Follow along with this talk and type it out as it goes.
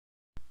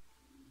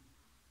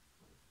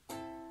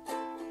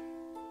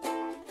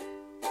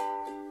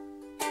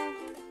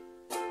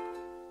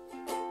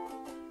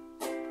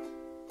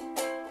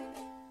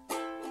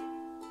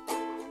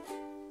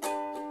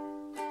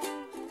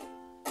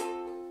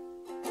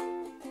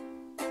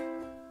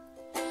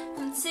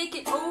I'm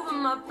taking over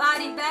my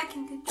body, back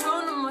in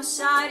control, no more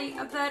shoddy.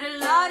 I bet a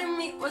lot of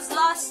me was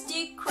lost,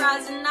 deep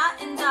cries and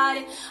not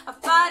indicted. I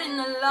fight in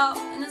the love,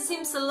 and it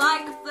seems so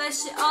like a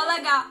flesh it all I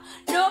got.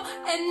 No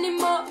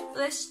anymore,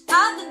 flesh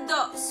out the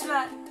door,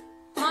 sweat.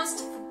 Must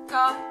have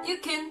forgot, you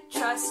can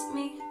trust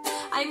me.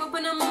 I'm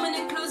open a moment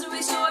and close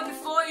away, show it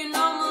before you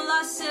know I'm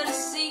lost to the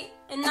sea.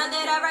 And now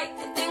that I write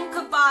and think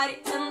about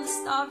it, and the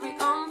story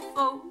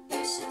unfolds.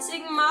 You should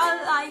take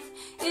my life,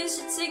 you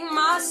should take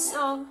my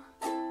soul.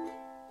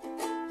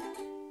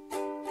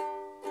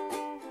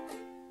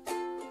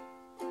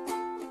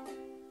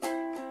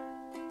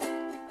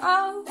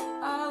 Oh,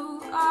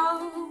 oh,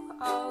 oh,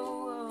 oh,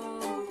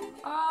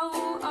 oh,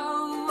 oh,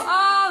 oh, oh,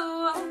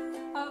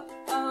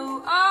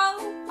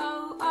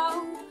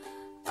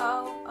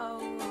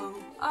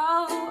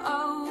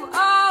 oh,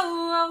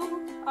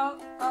 oh,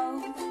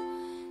 oh.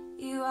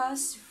 You are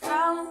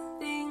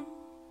surrounding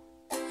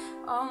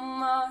all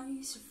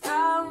my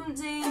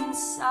surroundings,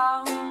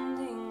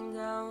 sounding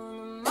down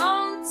the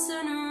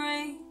mountain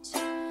range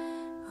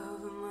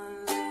over my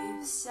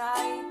left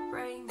side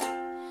brain.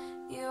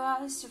 You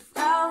are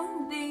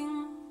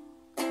surrounding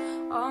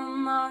all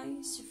my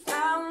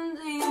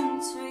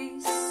surroundings,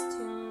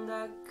 twisting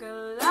like a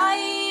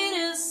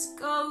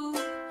kaleidoscope.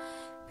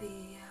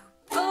 Be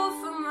out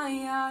over my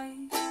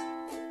eyes,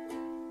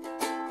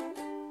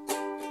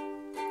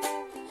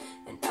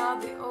 and I'll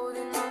be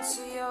holding on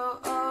to your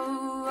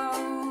oh, oh,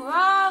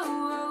 oh,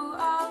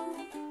 oh,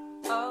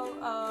 oh,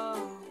 oh,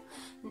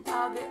 and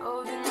I'll be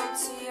holding on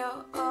to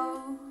your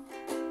oh.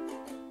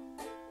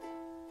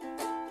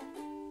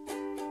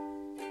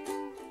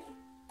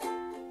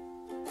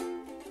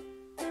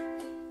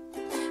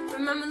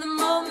 Remember the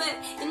moment,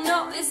 you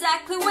know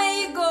exactly where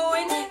you're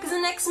going. Cause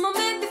the next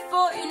moment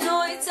before you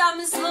know it, time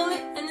is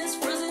slowly and it's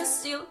frozen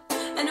still.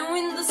 And the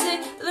windows say,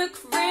 look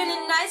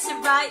really nice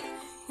and bright.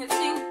 You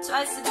think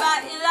twice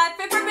about your life,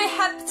 you're probably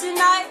happy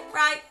tonight,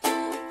 right?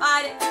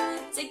 Fight it,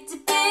 take the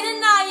pain and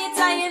now you're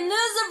tired.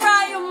 Lose a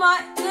right, you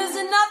might lose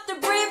enough to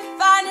breathe,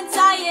 fine and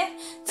tired.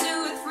 2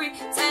 or 3,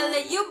 tell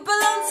it you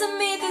belong to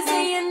me. This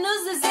day and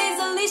news, this day's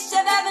the least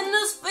I've ever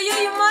news for you.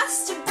 You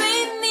must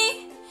obey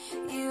me.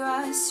 You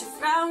are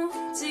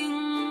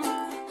surrounding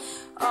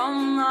all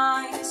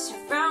my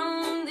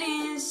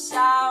surroundings,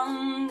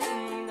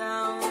 sounding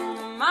down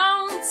the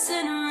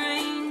mountain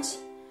range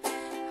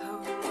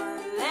over my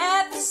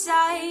left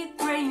side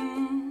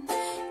brain.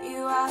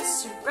 You are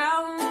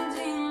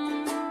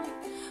surrounding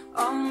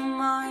all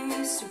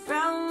my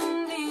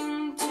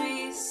surroundings,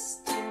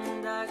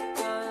 twisting like a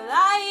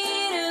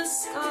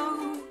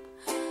kaleidoscope.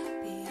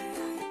 Be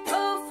right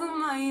over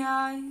my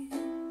eyes.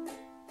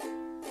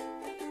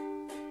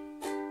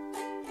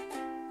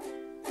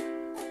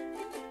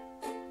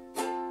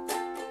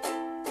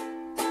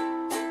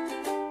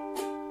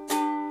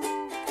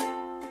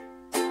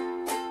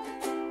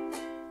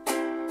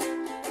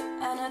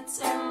 It's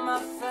in my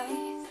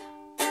faith,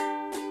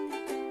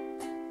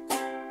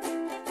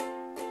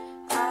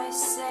 I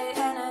say,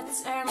 and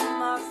it's in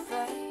my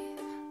faith,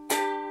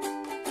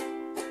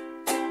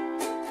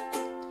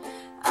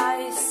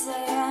 I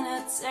say, and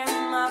it's in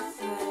my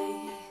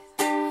faith,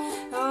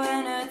 oh,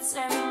 and it's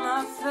in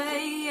my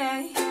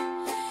faith,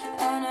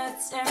 and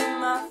it's in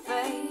my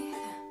faith,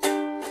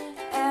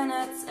 and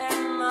it's in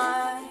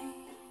my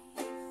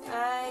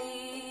faith.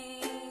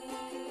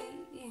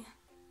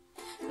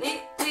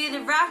 The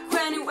rock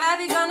running, where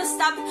we gonna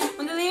stop?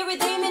 When the lyric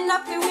demon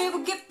nothing, we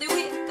will give the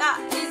wit. That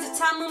is the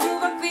time we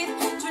move our feet,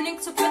 turning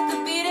to put the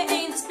beat. It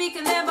ain't the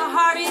speaker, never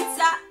hard, it's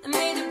that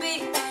made the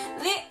beat.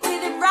 Lit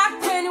with the rock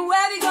running,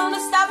 where we gonna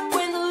stop?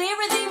 When the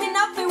lyric demon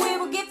nothing, we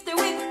will give the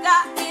wit.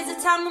 That is the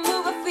time we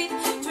move our feet,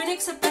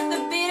 turning to put the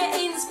beat. It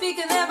ain't the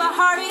speaker, never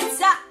hard, it's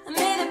that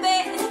made the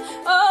beat.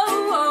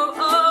 Oh, oh,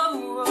 oh,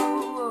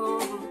 oh,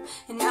 oh,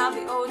 and I'll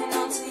be holding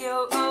on to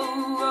you. Oh,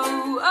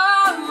 oh, oh.